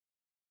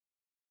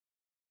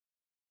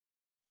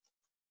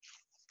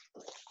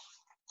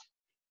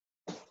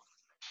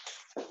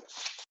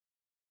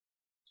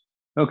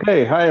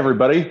Okay, hi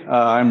everybody.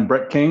 I'm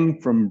Brett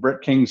King from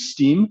Brett King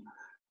Steam.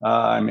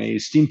 I'm a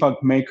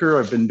steampunk maker.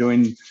 I've been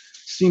doing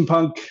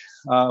steampunk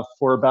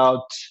for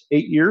about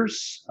 8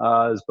 years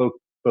as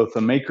both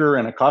a maker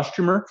and a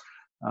costumer.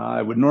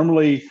 I would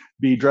normally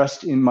be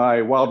dressed in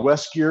my Wild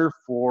West gear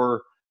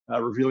for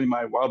revealing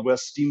my Wild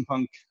West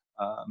steampunk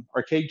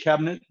arcade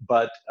cabinet,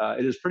 but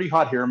it is pretty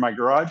hot here in my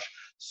garage,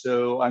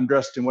 so I'm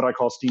dressed in what I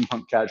call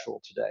steampunk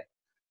casual today.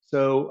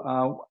 So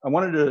I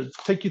wanted to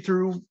take you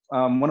through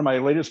one of my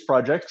latest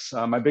projects,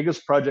 my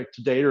biggest project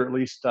to date, or at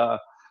least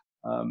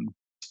um,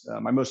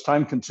 my most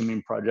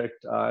time-consuming project.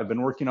 I've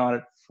been working on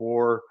it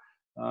for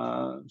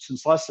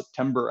since last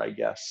September, I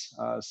guess.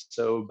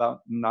 So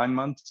about 9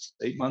 months,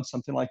 8 months,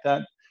 something like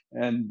that,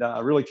 and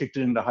really kicked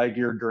it into high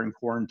gear during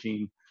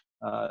quarantine.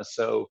 That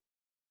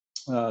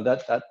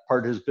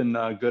part has been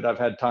good. I've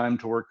had time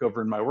to work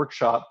over in my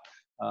workshop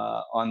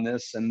on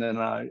this, and then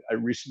I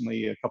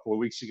recently, a couple of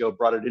weeks ago,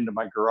 brought it into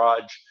my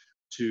garage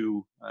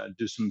to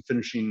do some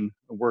finishing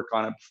work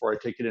on it before I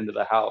take it into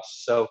the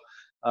house. So,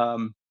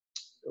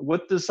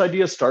 what this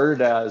idea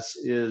started as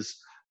is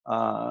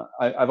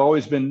I've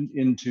always been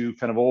into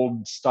kind of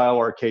old style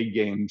arcade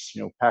games.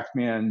 You know,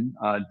 Pac-Man,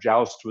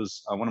 Joust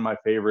was one of my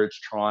favorites.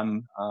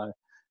 Tron,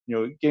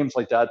 games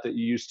like that that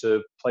you used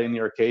to play in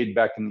the arcade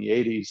back in the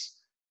 '80s.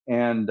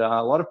 And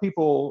a lot of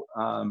people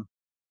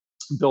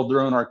build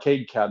their own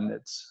arcade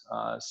cabinets.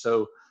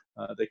 So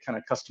they kind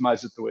of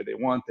customize it the way they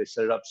want. They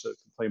set it up so it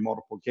can play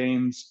multiple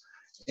games.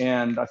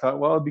 And I thought,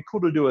 well, it'd be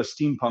cool to do a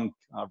steampunk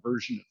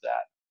version of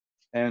that.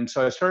 And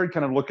so I started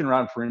kind of looking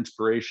around for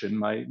inspiration.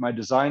 My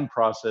design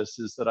process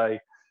is that I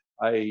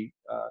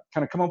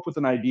kind of come up with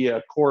an idea,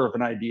 a core of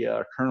an idea,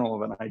 a kernel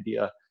of an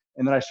idea,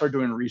 and then I start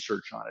doing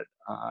research on it.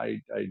 I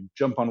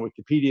jump on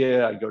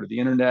Wikipedia, I go to the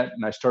internet,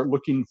 and I start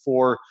looking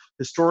for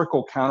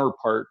historical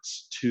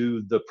counterparts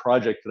to the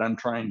project that I'm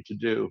trying to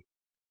do.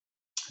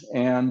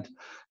 And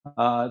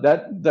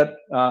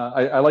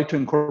I like to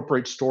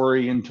incorporate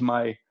story into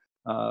my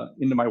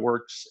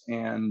works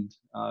and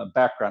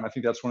background. I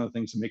think that's one of the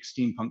things that makes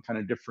steampunk kind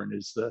of different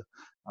is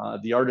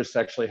the artist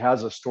actually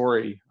has a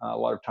story a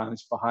lot of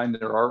times behind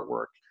their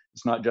artwork.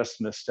 It's not just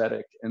an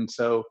aesthetic. And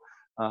so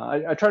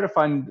I try to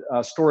find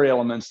story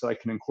elements that I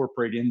can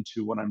incorporate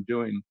into what I'm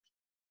doing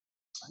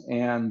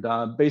and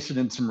base it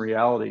in some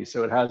reality.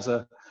 So it has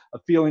a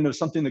feeling of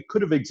something that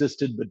could have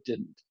existed but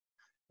didn't.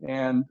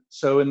 And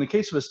so, in the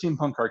case of a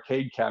steampunk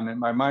arcade cabinet,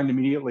 my mind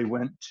immediately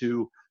went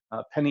to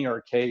penny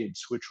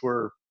arcades, which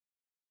were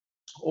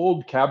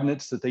old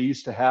cabinets that they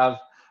used to have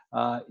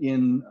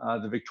in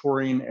the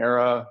Victorian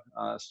era,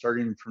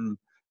 starting from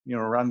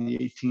around the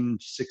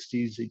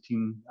 1860s,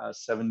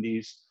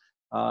 1870s,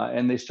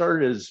 and they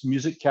started as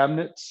music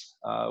cabinets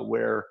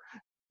where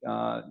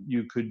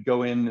you could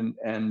go in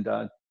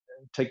and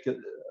take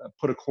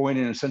put a coin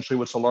in essentially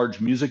what's a large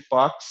music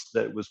box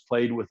that was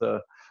played with a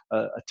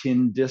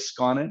tin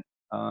disc on it,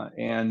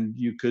 and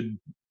you could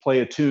play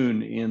a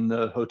tune in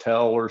the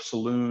hotel or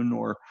saloon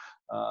or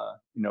uh,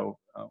 you know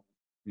uh,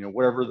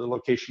 wherever the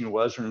location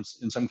was, or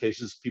in some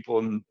cases, people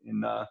in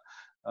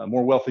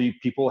more wealthy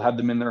people had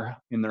them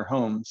in their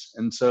homes,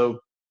 and so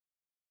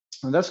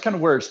and that's kind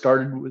of where it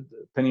started. With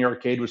Penny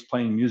Arcade was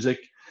playing music,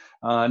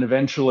 and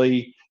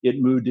eventually it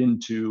moved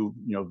into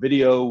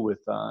video with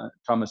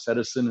Thomas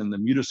Edison and the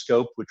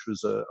mutoscope, which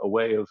was a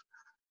way of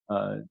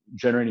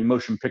generating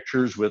motion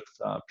pictures with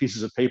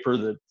pieces of paper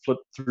that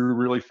flipped through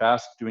really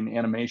fast, doing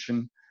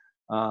animation.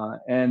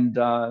 And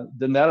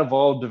then that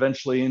evolved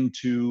eventually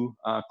into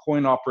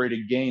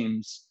coin-operated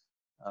games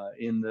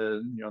in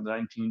the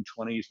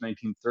 1920s,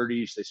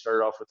 1930s. They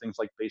started off with things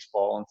like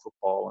baseball and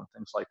football and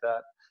things like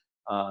that.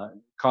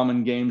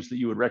 Common games that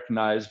you would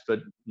recognize,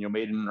 but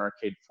made in an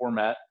arcade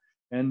format.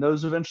 And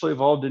those eventually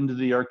evolved into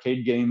the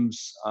arcade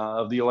games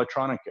of the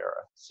electronic era.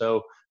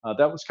 So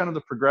that was kind of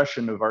the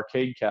progression of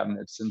arcade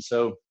cabinets. And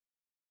so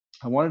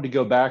I wanted to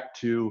go back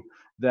to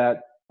that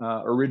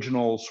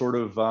original sort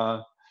of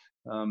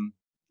um,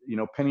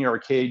 penny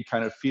arcade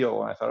kind of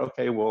feel. And I thought,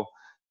 okay, well,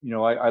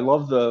 I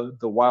love the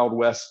Wild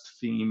West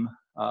theme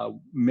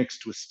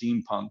mixed with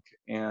steampunk,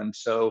 and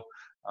so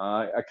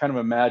I kind of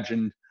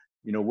imagined,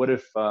 what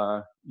if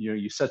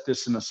you set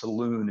this in a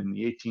saloon in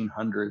the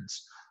 1800s,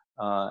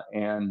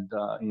 and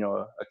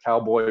a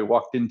cowboy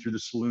walked in through the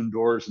saloon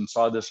doors and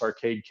saw this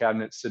arcade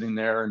cabinet sitting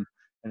there,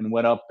 and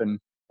went up and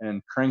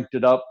cranked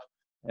it up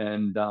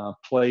and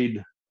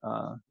played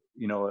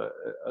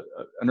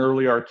an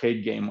early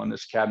arcade game on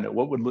this cabinet.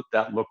 What would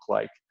that look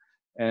like?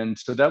 And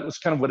so that was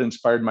kind of what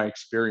inspired my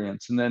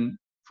experience. And then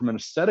from an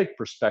aesthetic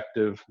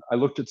perspective, I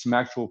looked at some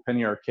actual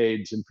penny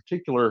arcades. In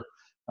particular,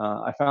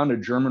 I found a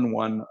German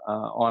one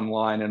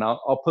online, and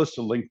I'll post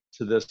a link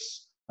to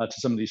this to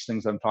some of these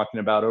things I'm talking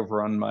about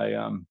over on my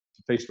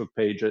Facebook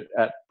page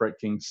at Brett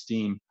King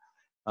Steam,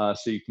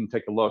 so you can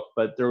take a look.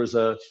 But there was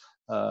a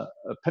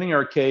penny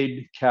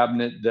arcade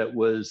cabinet that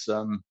was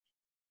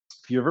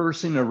if you've ever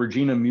seen a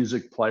Regina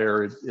music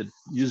player, it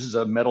uses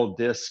a metal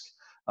disc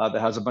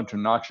that has a bunch of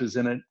notches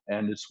in it,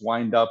 and it's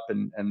wind up,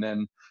 and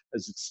then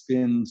as it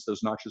spins,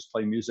 those notches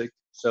play music.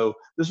 So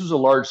this was a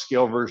large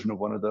scale version of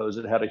one of those.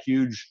 It had a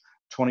huge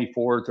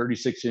 24,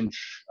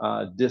 36-inch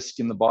disc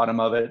in the bottom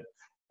of it,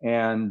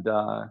 and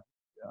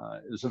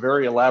it was a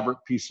very elaborate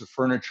piece of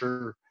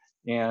furniture,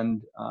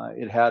 and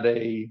it had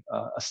a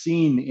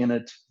scene in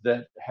it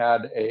that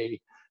had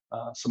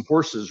some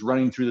horses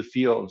running through the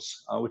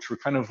fields, which were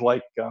kind of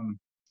like,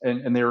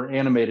 and they were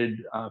animated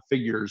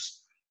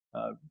figures,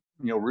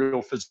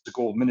 real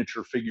physical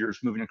miniature figures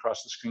moving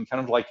across the screen,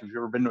 kind of like if you've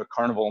ever been to a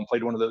carnival and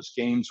played one of those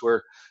games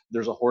where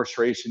there's a horse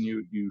race and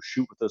you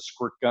shoot with a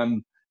squirt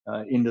gun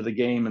into the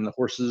game and the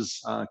horses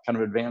kind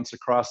of advance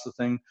across the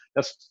thing.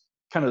 That's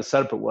kind of the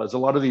setup it was. A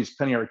lot of these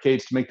penny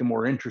arcades, to make them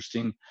more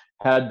interesting,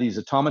 had these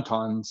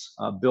automatons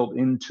built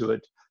into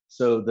it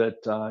so that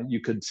you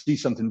could see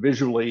something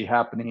visually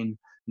happening,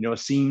 a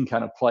scene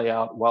kind of play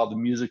out while the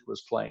music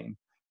was playing.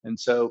 And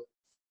so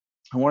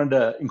I wanted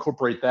to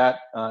incorporate that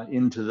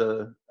into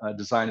the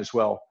design as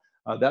well.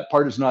 That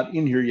part is not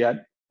in here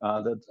yet.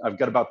 I've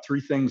got about 3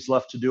 things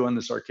left to do on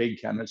this arcade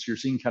cabinet. So you're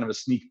seeing kind of a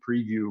sneak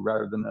preview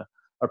rather than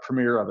a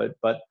premiere of it.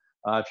 But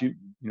if you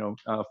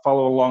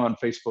follow along on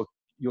Facebook,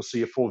 you'll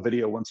see a full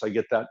video once I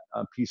get that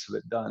piece of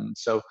it done.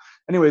 So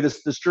anyway,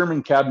 this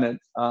German cabinet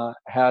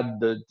had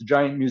the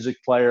giant music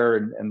player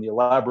and the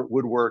elaborate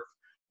woodwork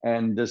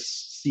and this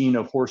scene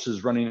of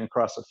horses running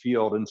across a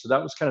field. And so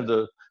that was kind of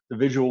the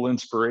visual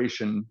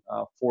inspiration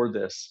for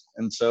this.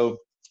 And so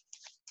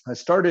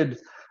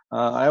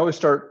I always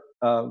start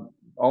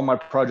all my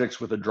projects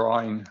with a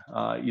drawing,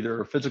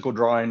 either a physical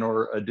drawing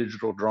or a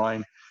digital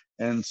drawing.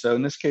 And so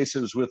in this case,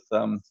 it was with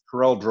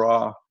Corel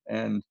Draw.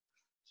 And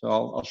so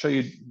I'll show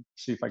you,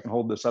 see if I can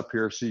hold this up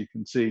here so you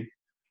can see.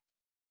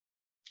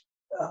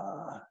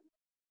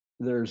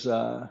 There's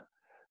a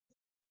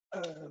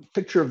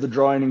picture of the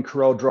drawing in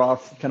Corel Draw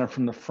kind of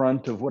from the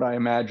front of what I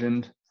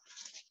imagined.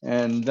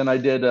 And then I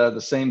did the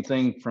same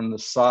thing from the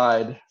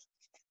side.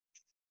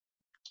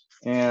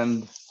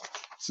 And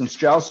since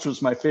Joust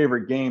was my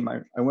favorite game,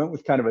 I went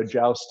with kind of a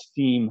Joust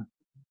theme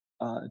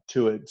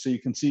to it. So you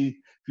can see, if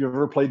you've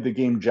ever played the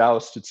game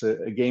Joust, it's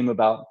a game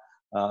about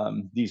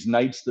these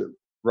knights that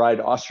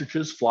ride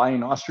ostriches,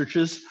 flying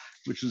ostriches,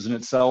 which is in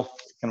itself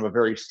kind of a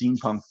very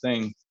steampunk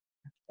thing.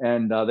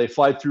 And they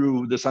fly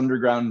through this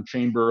underground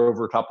chamber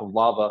over top of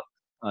lava,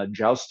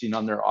 jousting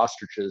on their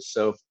ostriches.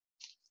 So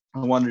I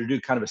wanted to do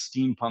kind of a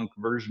steampunk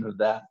version of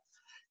that.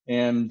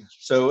 And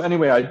so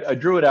anyway, I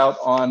drew it out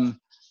on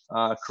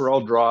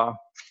Corel Draw.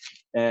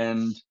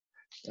 And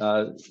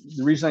the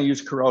reason I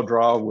used Corel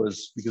Draw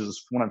was because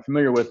it's one I'm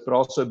familiar with, but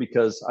also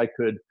because I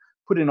could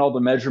put in all the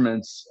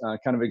measurements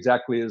kind of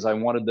exactly as I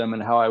wanted them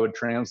and how I would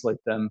translate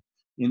them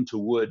into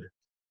wood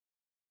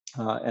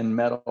and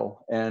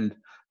metal. And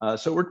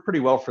so it worked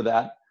pretty well for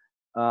that.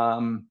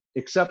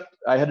 Except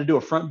I had to do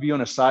a front view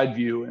and a side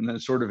view and then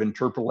sort of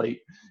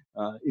interpolate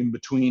in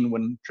between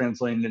when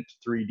translating it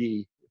to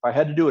 3D. If I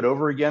had to do it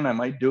over again, I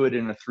might do it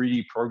in a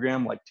 3D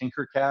program like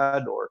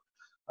Tinkercad or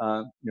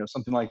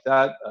something like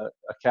that,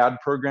 a CAD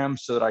program,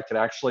 so that I could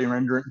actually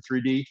render it in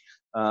 3D.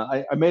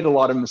 I made a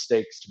lot of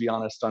mistakes, to be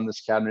honest, on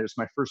this cabinet. It's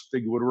my first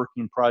big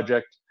woodworking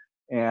project,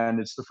 and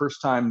it's the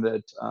first time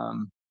that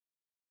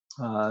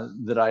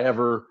that I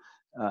ever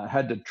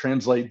had to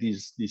translate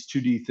these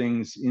 2D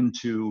things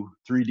into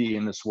 3D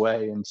in this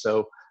way. And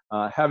so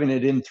having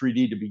it in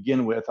 3D to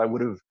begin with, I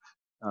would have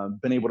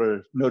been able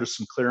to notice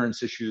some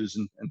clearance issues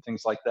and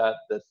things like that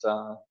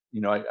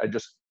I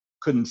just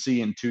couldn't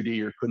see in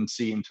 2D or couldn't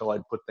see until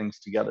I'd put things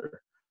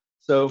together.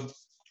 So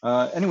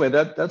anyway,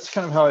 that's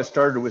kind of how I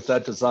started with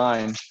that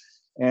design.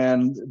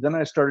 And then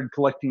I started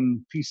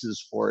collecting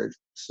pieces for it.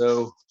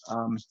 So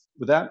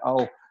with that,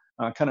 I'll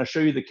kind of show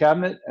you the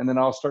cabinet, and then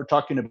I'll start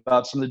talking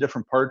about some of the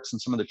different parts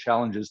and some of the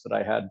challenges that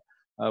I had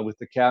with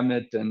the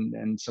cabinet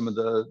and some of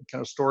the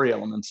kind of story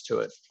elements to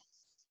it.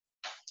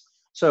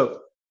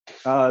 So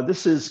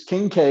this is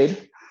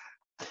Kincaid,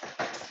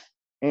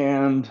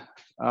 and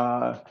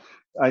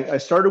I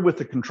started with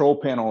the control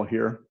panel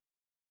here,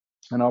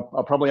 and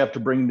I'll probably have to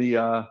bring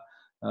the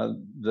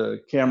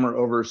camera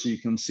over so you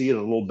can see it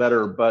a little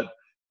better. But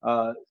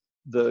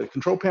the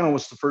control panel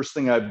was the first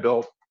thing I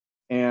built,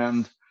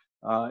 and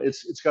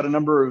it's got a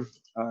number of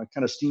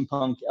kind of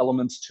steampunk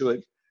elements to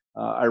it.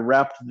 I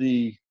wrapped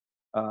the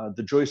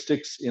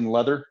joysticks in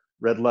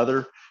red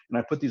leather, and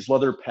I put these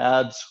leather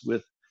pads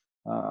with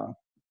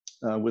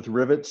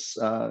rivets,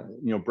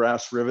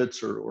 brass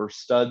rivets or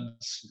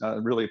studs,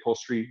 really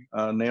upholstery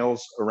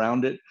nails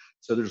around it.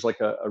 So there's like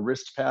a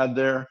wrist pad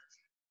there.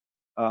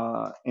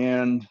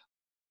 And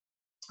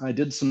I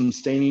did some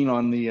staining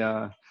on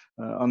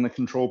the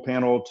control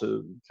panel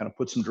to kind of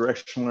put some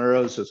directional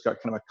arrows. So it's got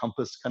kind of a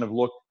compass kind of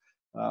look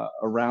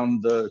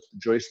around the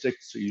joystick,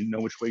 so you know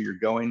which way you're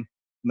going.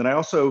 And then I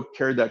also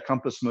carried that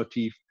compass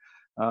motif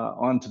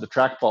onto the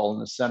trackball in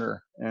the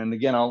center. And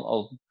again,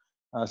 I'll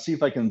see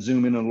if I can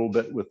zoom in a little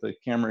bit with the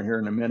camera here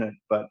in a minute.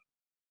 But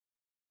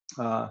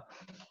well,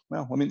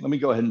 let me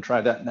go ahead and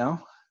try that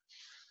now.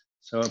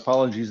 So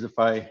apologies if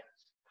I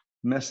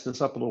mess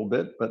this up a little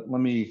bit, but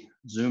let me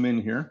zoom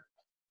in here.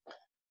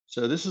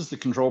 So this is the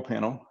control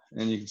panel,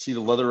 and you can see the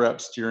leather wrap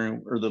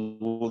steering, or the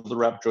leather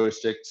wrap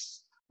joysticks,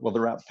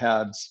 leather wrap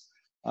pads.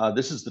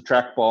 This is the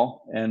trackball,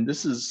 and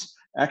this is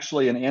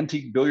actually an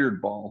antique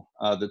billiard ball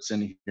that's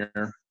in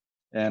here.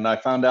 And I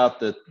found out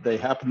that they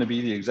happen to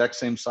be the exact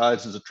same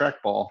size as a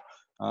trackball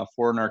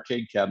for an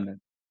arcade cabinet.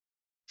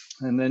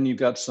 And then you've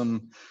got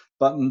some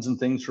buttons and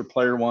things for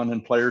player 1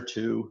 and player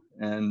 2,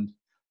 and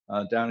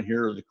down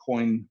here are the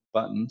coin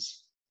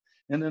buttons.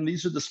 And then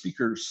these are the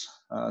speakers.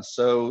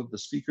 So the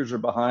speakers are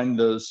behind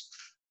those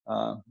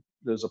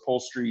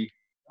upholstery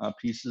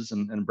pieces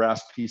and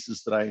brass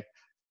pieces that I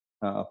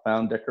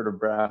found, decorative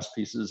brass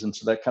pieces. And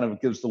so that kind of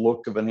gives the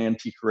look of an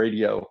antique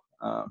radio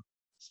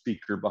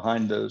speaker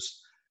behind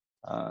those,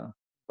 that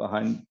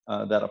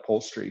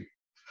upholstery.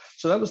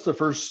 So that was the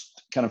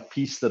first kind of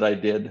piece that I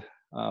did,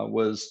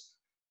 was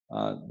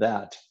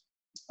that.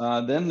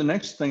 Then the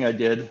next thing I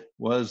did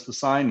was the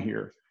sign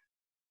here,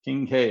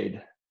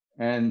 Kincaid.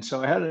 And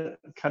so I had a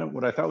kind of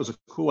what I thought was a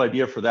cool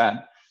idea for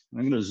that.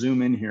 I'm going to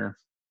zoom in here,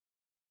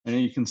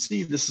 and you can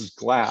see this is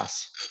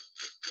glass.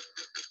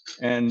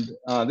 And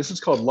this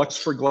is called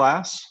Luxfer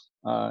glass.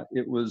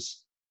 It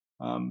was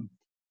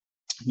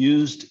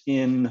used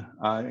in,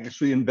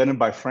 actually invented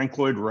by Frank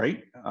Lloyd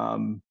Wright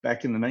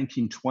back in the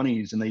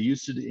 1920s, and they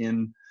used it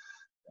in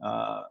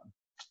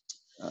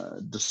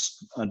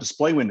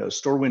display windows,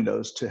 store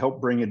windows, to help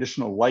bring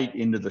additional light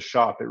into the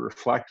shop. It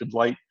reflected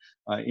light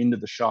into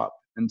the shop.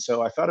 And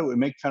so I thought it would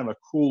make kind of a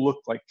cool look,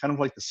 like kind of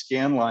like the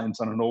scan lines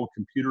on an old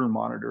computer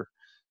monitor,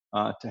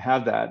 to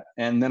have that.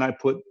 And then I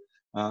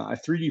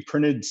 3D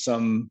printed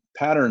some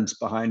patterns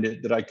behind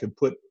it that I could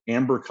put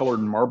amber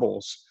colored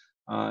marbles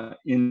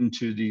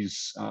into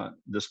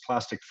this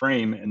plastic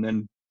frame, and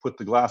then put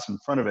the glass in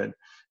front of it.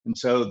 And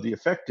so the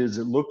effect is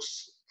it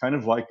looks kind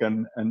of like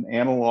an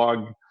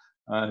analog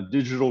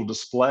digital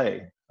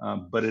display,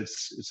 but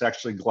it's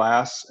actually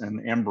glass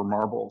and amber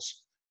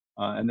marbles.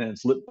 And then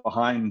it's lit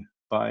behind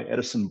by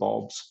Edison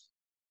bulbs.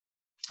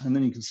 And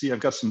then you can see I've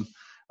got some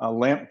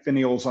lamp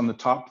finials on the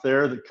top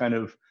there that kind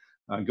of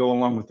go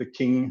along with the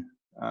king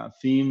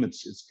theme.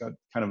 It's got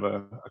kind of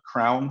a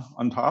crown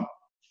on top.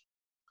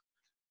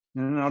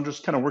 And I'll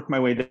just kind of work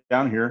my way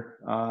down here.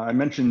 I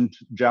mentioned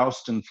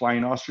joust and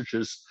flying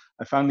ostriches.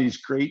 I found these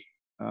great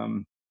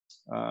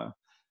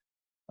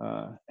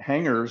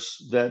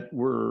hangers that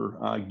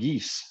were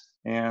geese.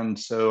 And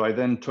so I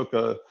then took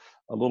a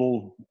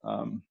little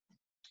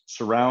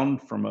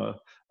surround from a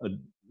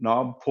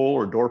knob pull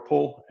or door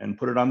pull and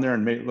put it on there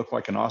and made it look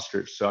like an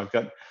ostrich. So I've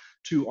got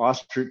 2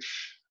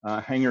 ostrich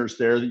hangers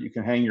there that you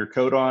can hang your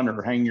coat on,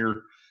 or hang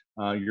your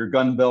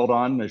gun belt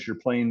on as you're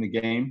playing the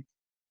game.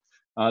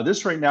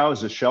 This right now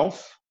is a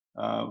shelf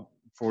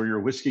for your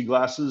whiskey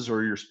glasses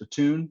or your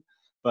spittoon,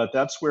 but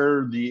that's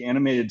where the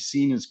animated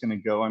scene is going to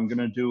go. I'm going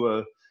to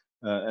do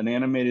an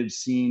animated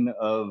scene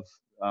of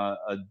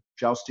a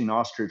jousting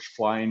ostrich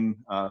flying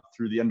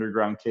through the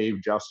underground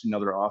cave, jousting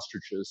other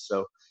ostriches.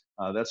 So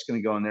that's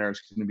going to go in there.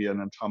 It's going to be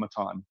an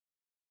automaton.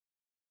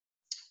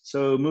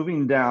 So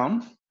moving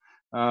down,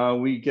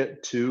 we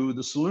get to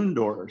the saloon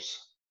doors.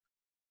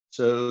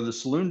 So the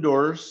saloon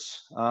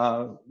doors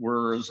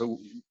were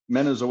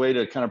meant as a way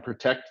to kind of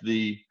protect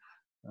the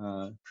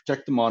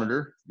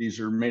monitor. These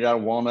are made out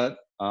of walnut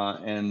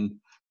and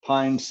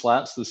pine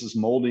slats. This is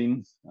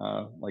molding,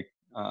 like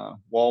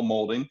wall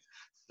molding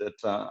that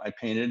I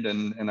painted,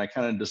 and I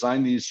kind of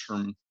designed these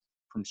from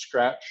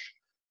scratch.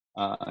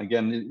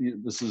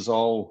 Again, this is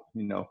all,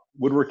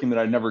 woodworking that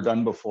I'd never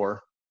done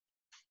before,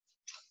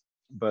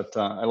 but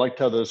I liked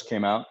how those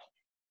came out.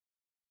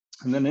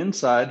 And then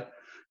inside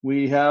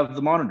we have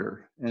the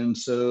monitor, and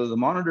so the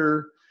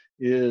monitor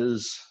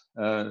is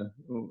a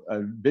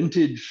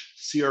vintage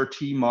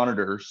CRT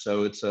monitor.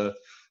 So it's a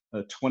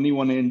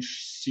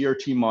 21-inch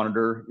CRT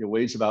monitor. It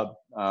weighs about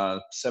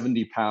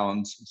 70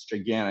 pounds. It's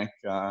gigantic.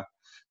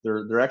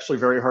 They're actually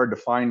very hard to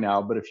find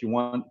now, but if you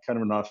want kind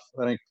of an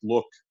authentic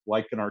look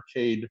like an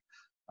arcade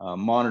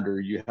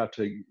monitor, you have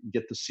to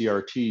get the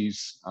CRTs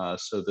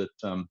so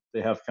that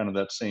they have kind of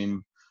that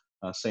same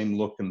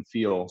look and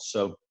feel.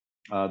 So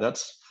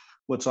that's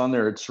what's on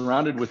there. It's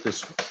surrounded with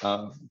this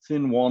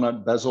thin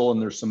walnut bezel,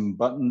 and there's some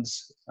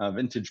buttons,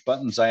 vintage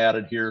buttons I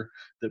added here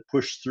that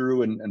push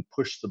through and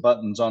push the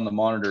buttons on the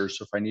monitor.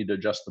 So if I need to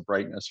adjust the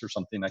brightness or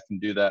something, I can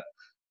do that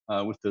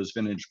with those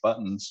vintage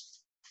buttons.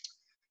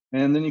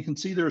 And then you can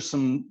see there's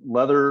some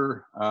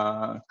leather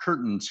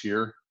curtains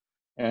here.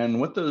 And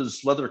what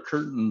those leather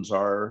curtains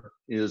are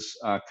is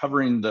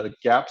covering the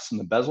gaps in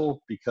the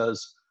bezel,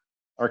 because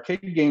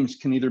arcade games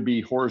can either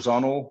be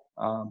horizontal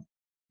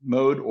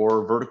mode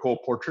or vertical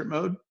portrait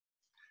mode.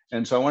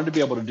 And so I wanted to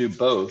be able to do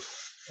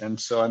both. And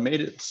so I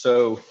made it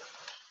so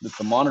that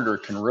the monitor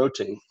can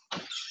rotate.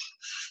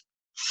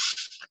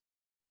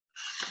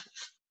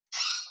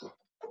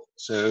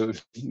 So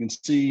you can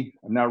see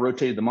I've now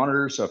rotated the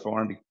monitor. So if I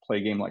wanted to play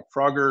a game like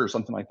Frogger or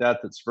something like that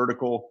that's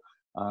vertical,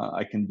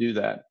 I can do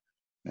that.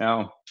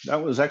 Now,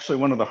 that was actually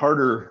one of the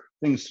harder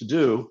things to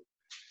do,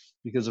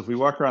 because if we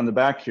walk around the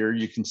back here,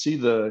 you can see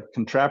the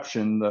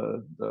contraption,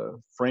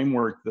 the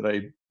framework that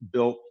I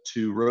built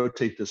to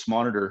rotate this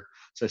monitor.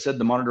 So I said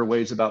the monitor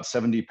weighs about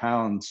 70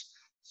 pounds,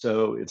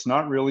 so it's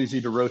not real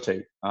easy to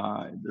rotate.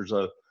 There's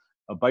a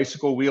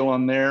bicycle wheel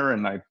on there,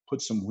 and I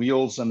put some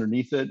wheels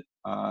underneath it,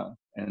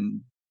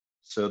 and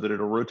so that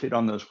it'll rotate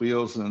on those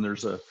wheels. And then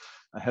there's a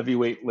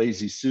heavyweight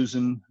Lazy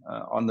Susan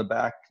on the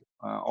back,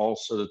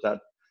 also that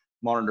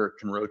monitor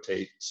can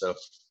rotate. So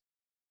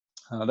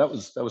that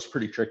was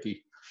pretty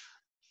tricky.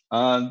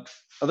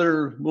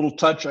 Other little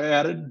touch I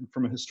added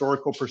from a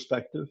historical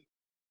perspective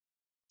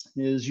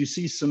is you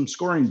see some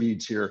scoring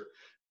beads here.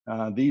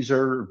 These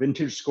are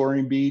vintage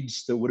scoring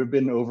beads that would have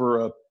been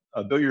over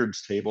a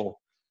billiards table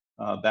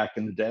back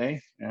in the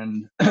day.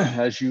 And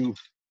as you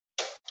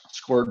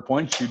scored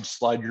points, you'd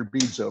slide your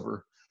beads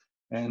over.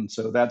 And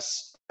so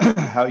that's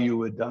how you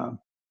would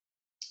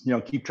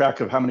keep track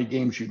of how many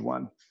games you'd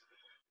won.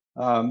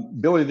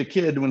 Billy the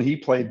Kid, when he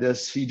played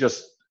this, he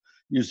just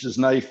used his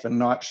knife and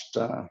notched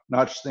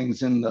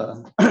things in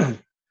the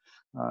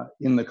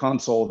in the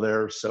console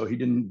there, so he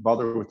didn't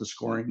bother with the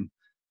scoring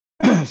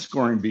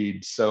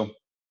beads. So,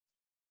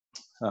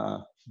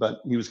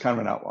 but he was kind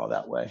of an outlaw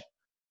that way.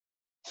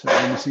 So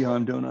let me see how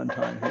I'm doing on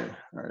time here.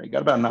 All right, I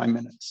got about 9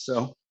 minutes.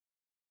 So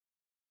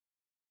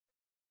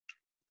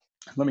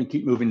let me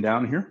keep moving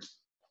down here.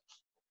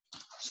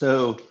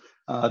 So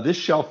this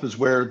shelf is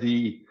where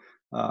the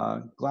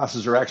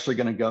glasses are actually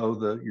going to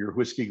go, your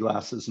whiskey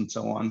glasses and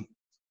so on.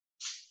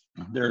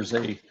 There's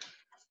a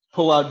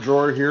pull-out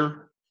drawer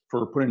here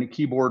for putting a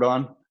keyboard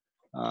on.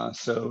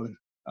 So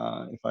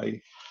if I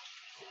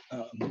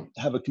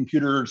have a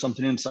computer or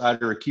something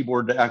inside, or a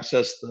keyboard to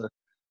access the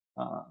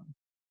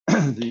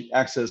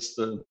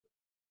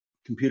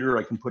computer,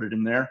 I can put it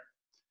in there.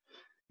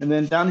 And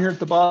then down here at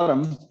the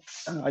bottom,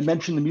 I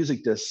mentioned the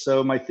music disc.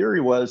 So my theory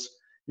was,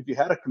 if you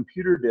had a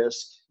computer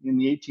disc in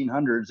the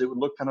 1800s, it would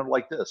look kind of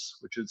like this,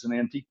 which is an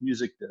antique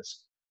music disc.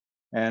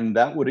 And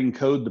that would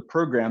encode the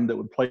program that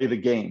would play the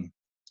game.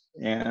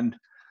 And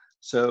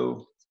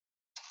so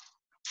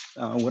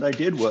what I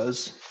did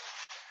was,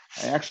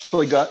 I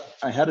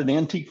had an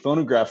antique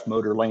phonograph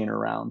motor laying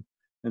around.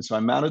 And so I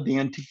mounted the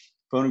antique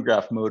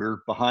phonograph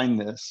motor behind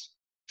this,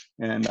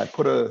 and I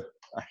put a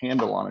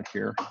handle on it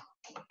here.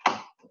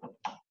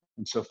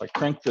 And so if I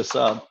crank this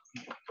up,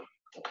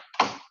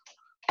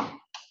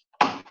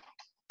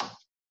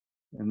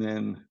 and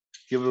then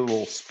give it a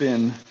little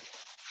spin,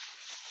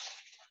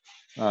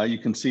 you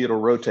can see it'll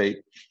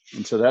rotate.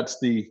 And so that's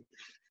the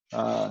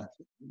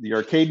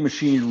arcade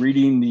machine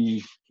reading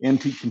the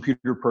antique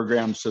computer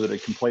program so that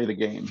it can play the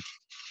game.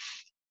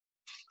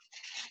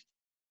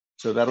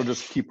 So that'll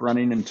just keep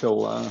running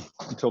until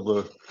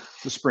the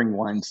spring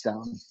winds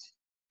down.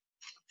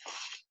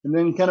 And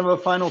then kind of a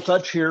final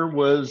touch here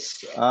was,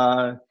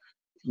 if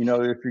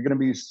you're going to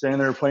be standing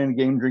there playing a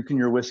game, drinking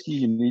your whiskey,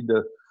 you need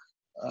a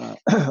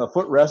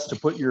footrest to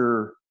put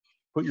your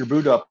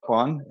boot up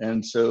on.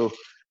 And so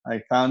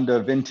I found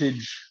a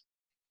vintage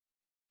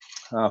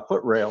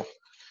foot rail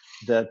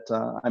that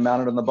I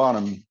mounted on the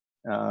bottom,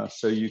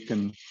 so you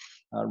can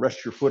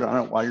rest your foot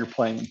on it while you're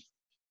playing.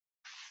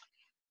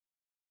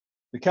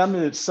 The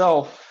cabinet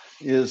itself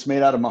is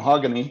made out of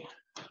mahogany.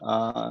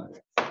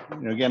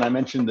 Again, I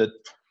mentioned that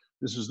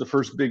this was the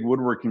first big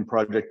woodworking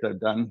project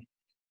I've done.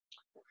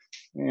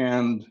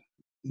 And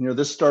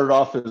this started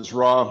off as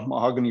raw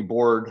mahogany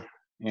board,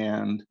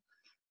 and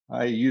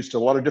I used a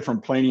lot of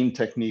different planing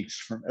techniques,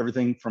 from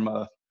everything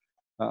from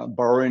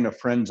borrowing a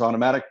friend's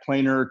automatic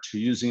planer to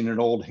using an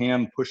old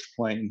hand push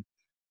plane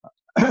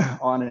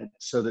on it,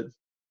 so that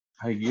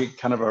I get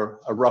kind of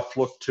a rough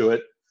look to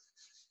it.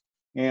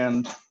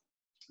 And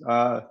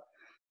I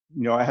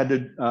had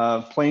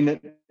to plane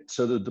it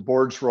so that the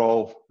boards were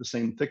all the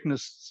same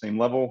thickness, same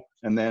level,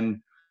 and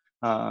then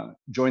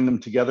join them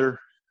together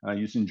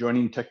using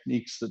joining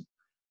techniques that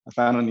I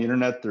found on the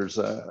internet. There's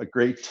a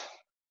great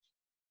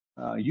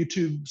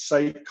YouTube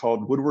site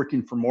called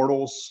Woodworking for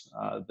Mortals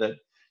that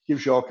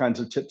gives you all kinds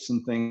of tips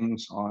and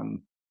things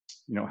on,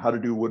 how to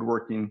do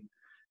woodworking,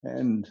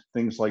 and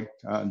things like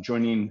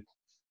joining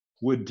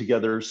wood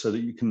together so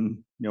that you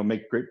can,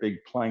 make great big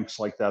planks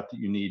like that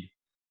you need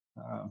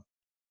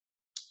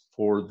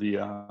for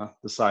the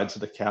sides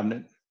of the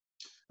cabinet.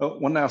 Oh,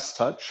 one last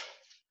touch.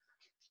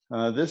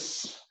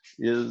 This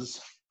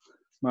is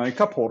my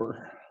cup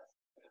holder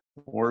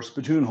or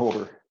spittoon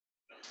holder,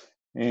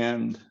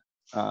 and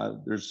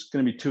there's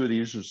going to be two of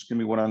these. There's going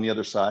to be one on the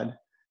other side,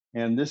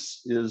 and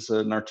this is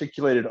an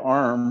articulated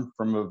arm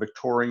from a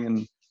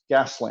Victorian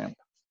gas lamp,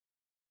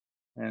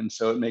 and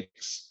so it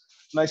makes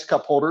a nice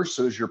cup holder.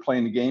 So as you're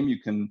playing the game, you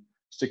can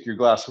stick your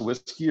glass of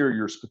whiskey or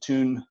your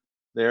spittoon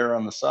there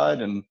on the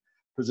side and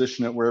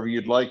position it wherever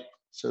you'd like,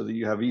 so that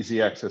you have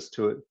easy access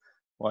to it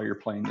while you're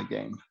playing the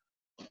game.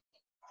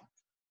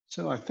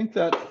 So I think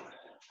that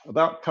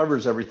about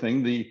covers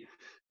everything. The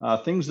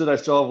things that I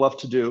still have left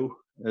to do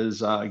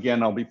is,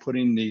 again, I'll be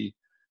putting the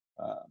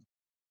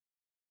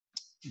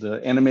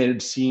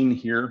animated scene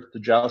here, the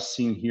Joust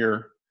scene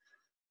here.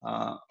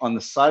 On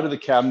the side of the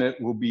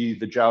cabinet will be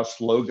the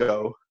Joust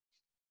logo,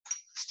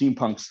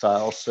 steampunk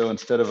style. So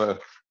instead of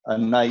a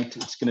knight,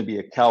 it's going to be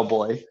a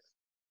cowboy.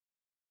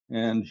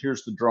 And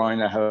here's the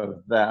drawing I have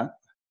of that.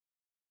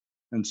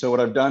 And so what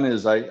I've done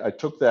is I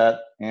took that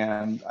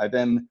and I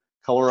then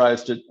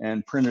colorized it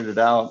and printed it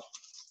out.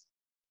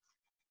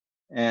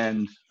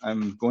 And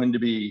I'm going to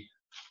be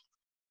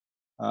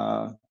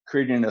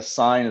creating a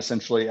sign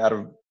essentially out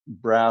of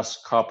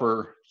brass,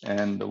 copper,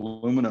 and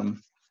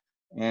aluminum,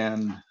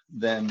 and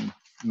then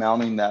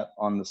mounting that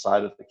on the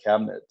side of the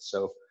cabinet.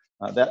 So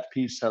that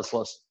piece has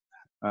less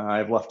I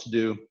have left to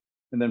do.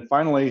 And then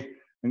finally,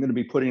 I'm going to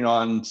be putting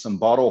on some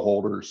bottle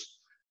holders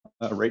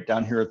right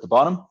down here at the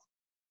bottom.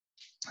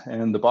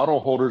 And the bottle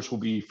holders will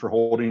be for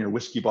holding your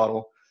whiskey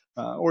bottle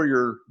or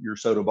your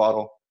soda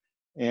bottle.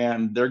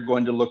 And they're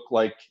going to look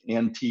like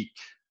antique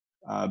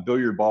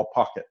billiard ball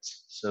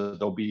pockets. So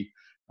there'll be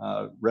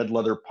red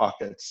leather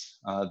pockets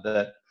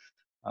that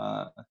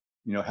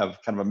have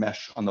kind of a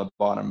mesh on the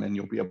bottom, and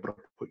you'll be able to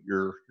put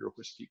your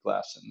whiskey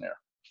glass in there.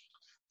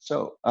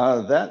 So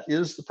that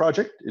is the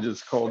project. It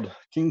is called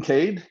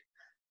Kincaid,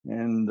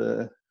 and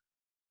the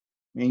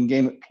main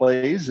game it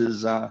plays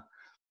is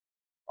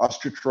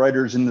Ostrich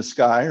Riders in the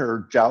Sky,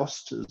 or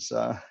Joust, as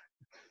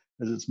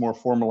it's more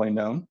formally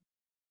known.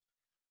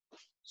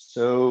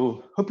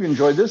 So hope you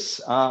enjoyed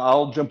this.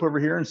 I'll jump over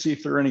here and see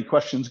if there are any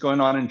questions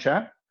going on in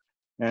chat,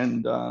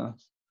 and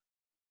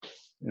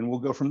we'll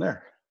go from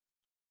there.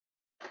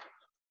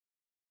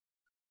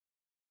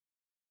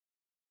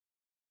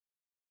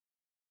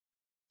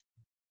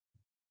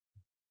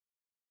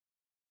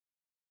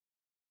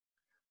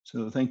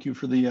 So thank you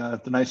for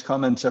the nice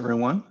comments,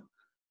 everyone.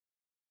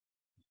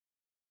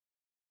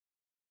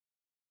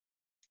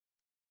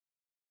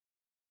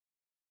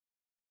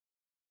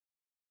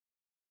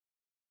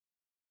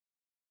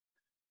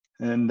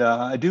 And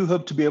I do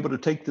hope to be able to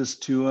take this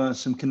to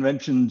some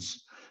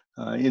conventions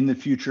in the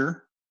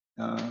future.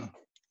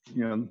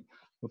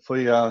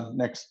 Hopefully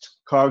next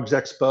COGS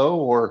Expo,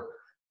 or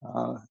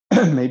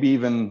maybe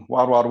even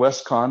Wild Wild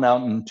West Con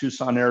out in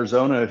Tucson,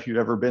 Arizona. If you've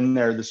ever been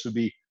there, this would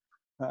be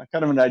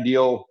kind of an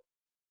ideal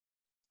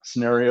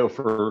scenario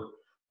for,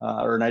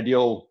 or an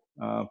ideal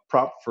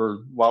prop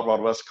for Wild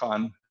Wild West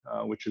Con,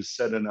 which is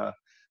set in a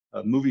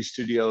movie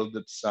studio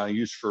that's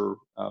used for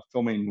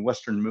filming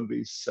Western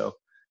movies. So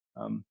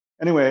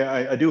anyway,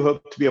 I do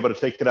hope to be able to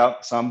take it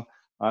out some.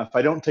 If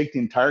I don't take the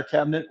entire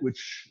cabinet,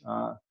 which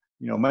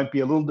might be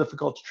a little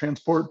difficult to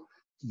transport,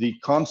 the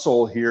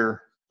console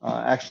here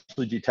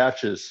actually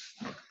detaches,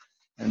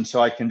 and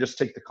so I can just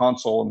take the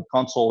console, and the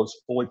console is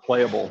fully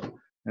playable,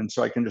 and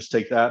so I can just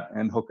take that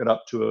and hook it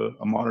up to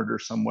a monitor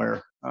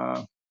somewhere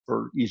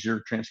for easier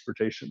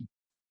transportation.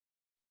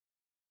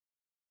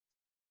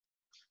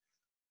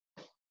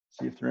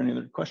 See if there are any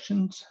other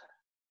questions.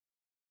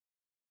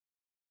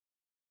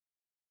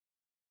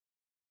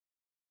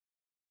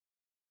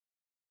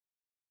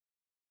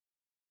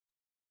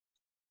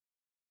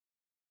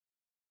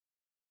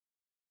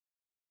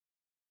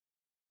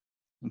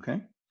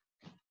 Okay.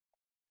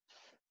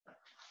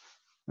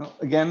 Well,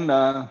 again,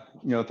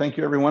 thank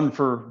you everyone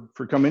for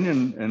coming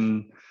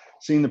and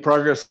seeing the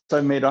progress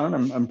I've made on.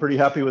 I'm pretty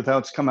happy with how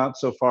it's come out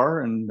so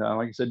far. And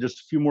like I said,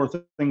 just a few more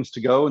things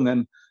to go, and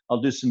then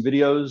I'll do some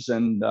videos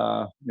and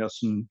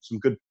some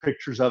good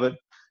pictures of it.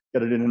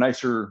 Get it in a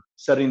nicer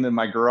setting than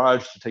my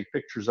garage to take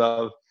pictures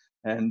of,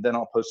 and then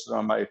I'll post it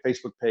on my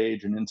Facebook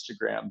page and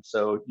Instagram.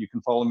 So you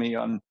can follow me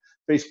on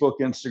Facebook,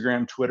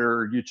 Instagram,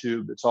 Twitter,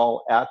 YouTube. It's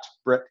all at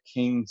Brett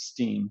King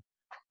Steam.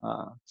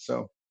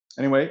 So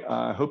anyway,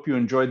 I hope you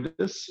enjoyed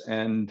this,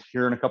 and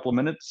here in a couple of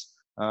minutes,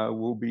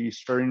 we'll be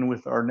starting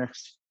with our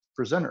next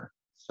presenter.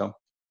 So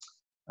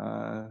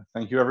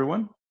thank you,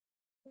 everyone.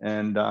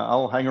 And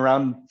I'll hang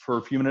around for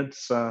a few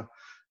minutes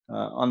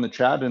on the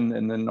chat,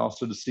 and then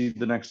also to see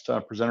the next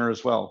presenter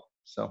as well.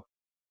 So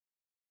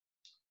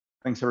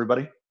thanks,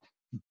 everybody.